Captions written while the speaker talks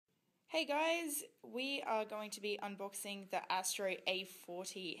Hey guys, we are going to be unboxing the Astro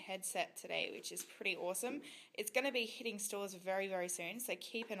A40 headset today, which is pretty awesome. It's going to be hitting stores very, very soon, so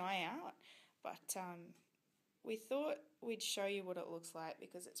keep an eye out. But we thought we'd show you what it looks like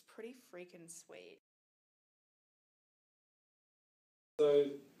because it's pretty freaking sweet. So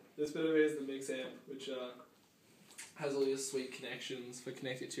this bit over here is the mix amp, which has all your sweet connections for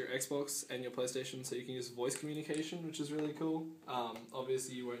connecting it to your Xbox and your PlayStation, so you can use voice communication, which is really cool.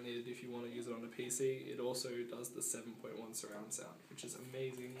 Obviously you won't need it if you want to use it on a PC. It also does the 7.1 surround sound, which is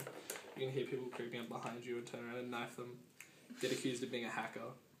amazing. You can hear people creeping up behind you and turn around and knife them. Get accused of being a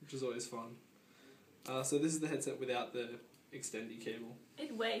hacker, which is always fun. So this is the headset without the extendy cable.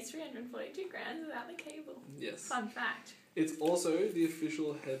 It weighs 342 grams without the cable. Yes. Fun fact. It's also the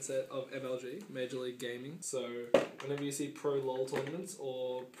official headset of MLG, Major League Gaming. So whenever you see pro LoL tournaments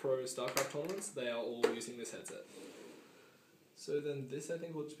or pro StarCraft tournaments, they are all using this headset. So then this I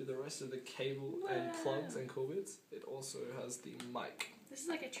think will just be the rest of the cable and plugs and cool bits. It also has the mic. This is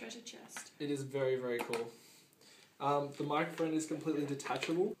like a treasure chest. It is very, very cool. The microphone is completely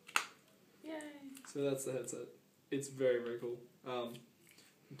detachable. Yay. So that's the headset. It's very, very cool. I'm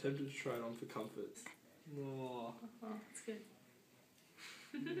tempted to try it on for comfort. Oh, that's good.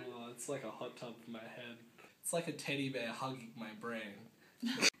 oh, it's like a hot tub for my head. It's like a teddy bear hugging my brain.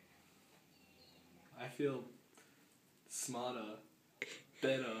 I feel smarter,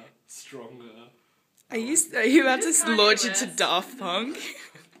 better, stronger. Are you about to launch into Daft Punk?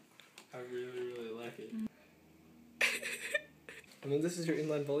 I really, really like it. And then this is your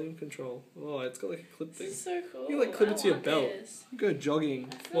inline volume control. Oh, it's got like a clip thing. This is so cool. You like clip it to your belt. You go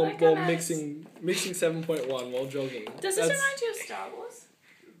jogging while mixing 7.1 while jogging. Does this remind you of Star Wars?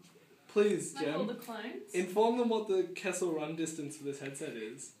 Please, like Jem. All the clones? Inform them what the Kessel run distance for this headset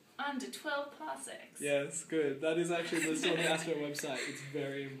is. Under 12 parsecs. Yes, good. That is actually listed on the Astro website. It's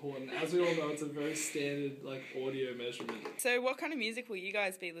very important. As we all know, it's a very standard audio measurement. So what kind of music will you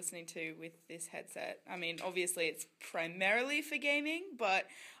guys be listening to with this headset? I mean, obviously it's primarily for gaming, but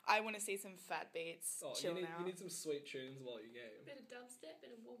I want to see some fat beats chilling out. You need some sweet tunes while you game. Bit of dubstep,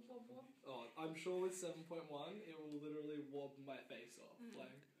 bit of whoop whoop whoop. Oh, I'm sure with 7.1 it will literally wob my face off.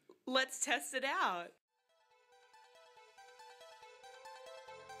 Let's test it out.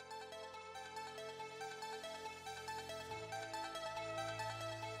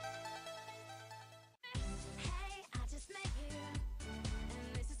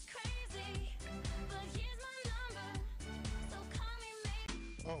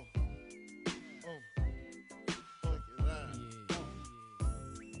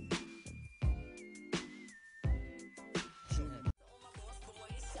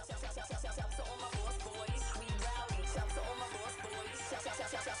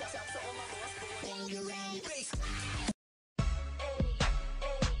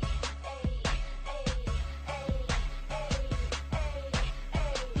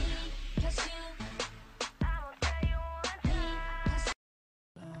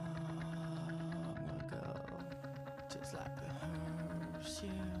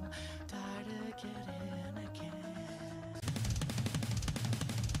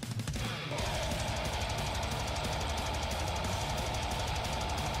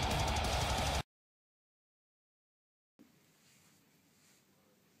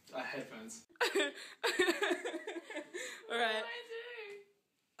 Headphones. Alright. What do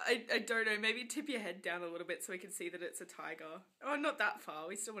I do? I don't know, maybe tip your head down a little bit so we can see that it's a tiger. Oh, not that far,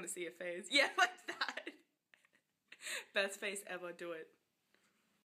 we still want to see your face. Yeah, like that. Best face ever, do it.